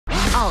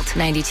Alt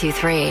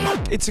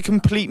 92.3. It's a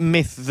complete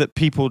myth that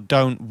people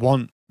don't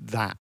want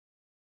that.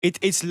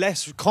 It's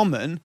less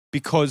common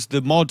because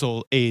the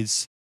model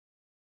is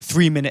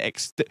 3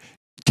 minute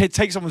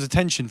take someone's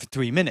attention for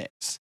 3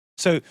 minutes.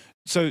 So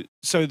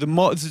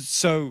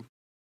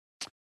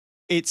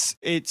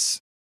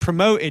it's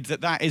promoted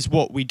that is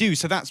what we do.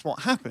 So that's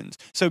what happens.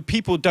 So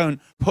people don't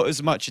put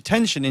as much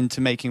attention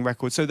into making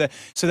records. So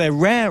they're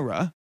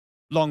rarer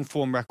long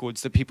form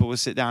records that people will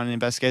sit down and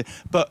investigate.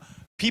 But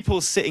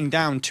people sitting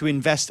down to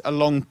invest a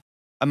long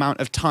amount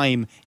of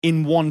time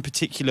in one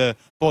particular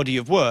body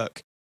of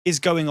work is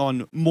going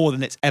on more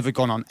than it's ever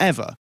gone on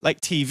ever.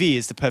 Like TV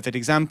is the perfect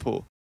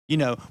example. You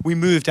know, we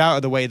moved out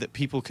of the way that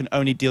people can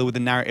only deal with a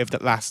narrative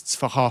that lasts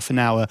for half an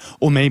hour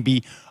or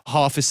maybe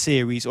half a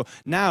series. Or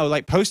now,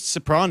 like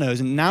post-Sopranos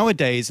and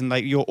nowadays, and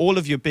like all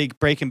of your big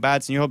Breaking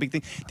Bads and your whole big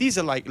thing, these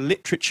are like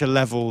literature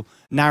level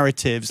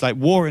narratives, like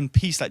War and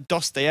Peace, like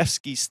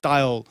Dostoevsky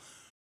style,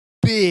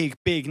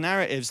 big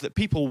narratives that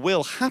people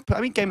will happen. I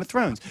mean, Game of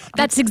Thrones.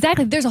 That's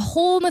exactly. There's a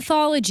whole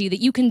mythology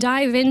that you can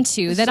dive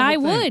into that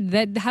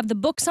have the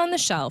books on the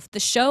shelf, the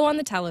show on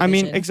the television. I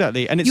mean,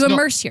 exactly. And it's you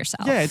immerse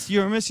yourself. Yeah,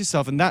 you immerse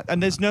yourself, and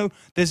that's not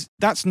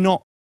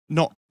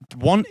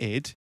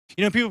wanted.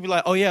 You know, people be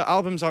like, oh yeah,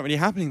 albums aren't really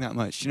happening that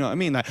much. You know what I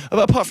mean? Like,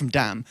 apart from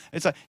Damn,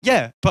 it's like,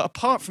 yeah, but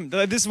apart from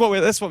that's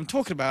what I'm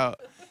talking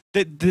about.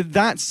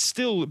 That's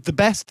still the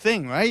best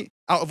thing, right?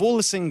 Out of all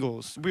the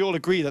singles, we all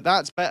agree that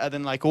that's better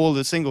than like all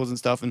the singles and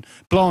stuff, and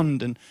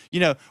Blonde, and you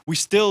know, we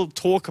still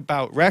talk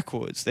about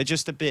records. They're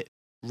just a bit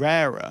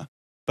rarer,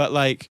 but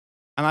like,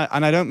 and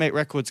I don't make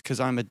records because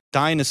I'm a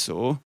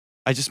dinosaur.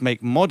 I just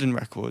make modern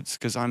records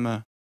because I'm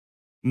a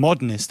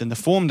modernist, and the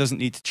form doesn't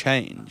need to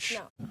change.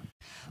 No.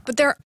 But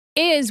there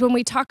is, when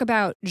we talk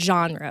about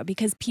genre,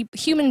 because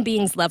human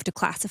beings love to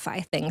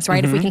classify things,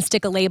 right? If we can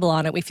stick a label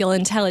on it, we feel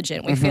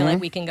intelligent. We feel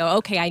like we can go,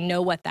 okay, I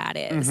know what that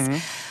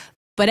is.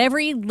 But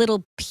every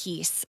little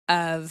piece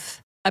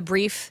of a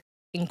brief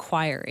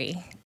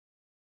inquiry,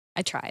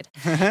 I tried,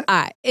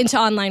 into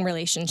online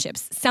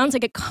relationships sounds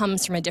like it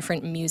comes from a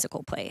different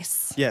musical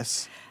place.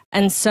 Yes.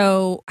 And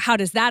so how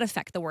does that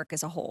affect the work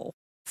as a whole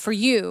for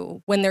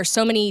you when there's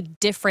so many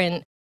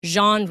different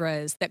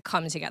genres that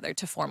come together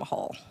to form a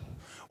whole?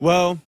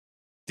 Well,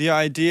 the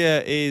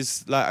idea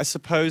is, like, I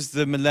suppose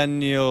the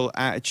millennial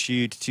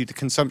attitude to the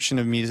consumption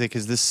of music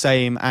is the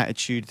same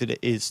attitude that it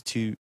is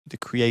to the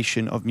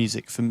creation of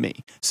music for me.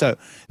 So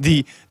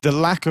the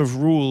lack of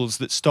rules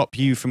that stop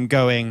you from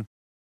going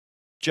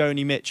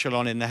Joni Mitchell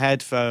on in the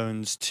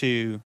headphones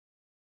to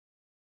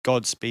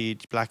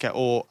Godspeed, Black,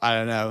 or I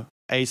don't know,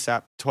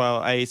 ASAP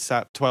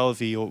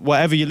 12E or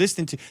whatever you're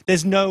listening to.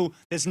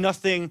 There's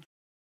nothing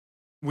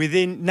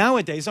within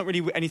nowadays, not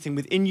really anything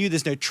within you.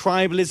 There's no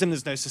tribalism,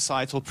 there's no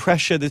societal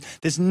pressure,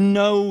 there's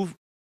nothing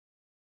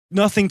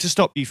to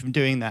stop you from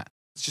doing that.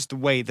 It's just the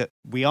way that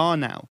we are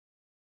now.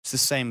 It's the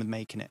same with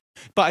making it.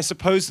 But I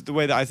suppose that the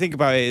way that I think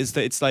about it is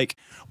that it's like,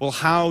 well,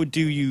 how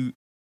do you,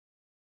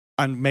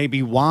 and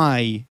maybe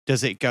why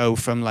does it go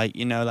from like,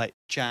 you know, like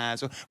jazz?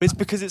 But it's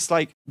because it's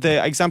like,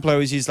 the example I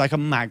always use, like a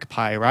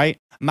magpie, right?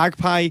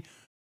 Magpie,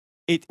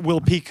 it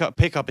will pick up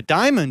a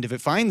diamond if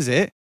it finds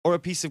it, or a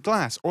piece of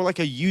glass, or like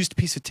a used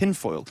piece of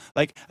tinfoil.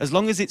 Like, as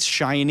long as it's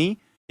shiny,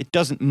 it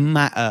doesn't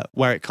matter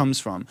where it comes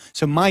from.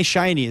 So my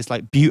shiny is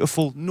like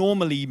beautiful,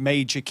 normally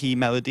major key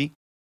melody.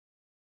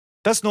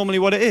 That's normally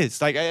what it is.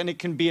 Like, and it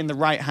can be in the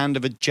right hand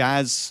of a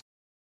jazz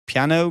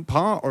piano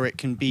part, or it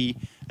can be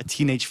a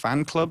Teenage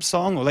Fan Club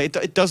song, or like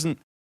it doesn't.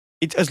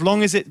 As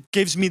long as it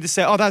gives me the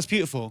say, oh, that's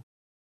beautiful.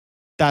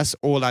 That's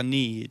all I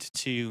need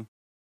to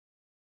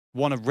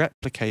want to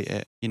replicate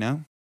it. You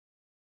know.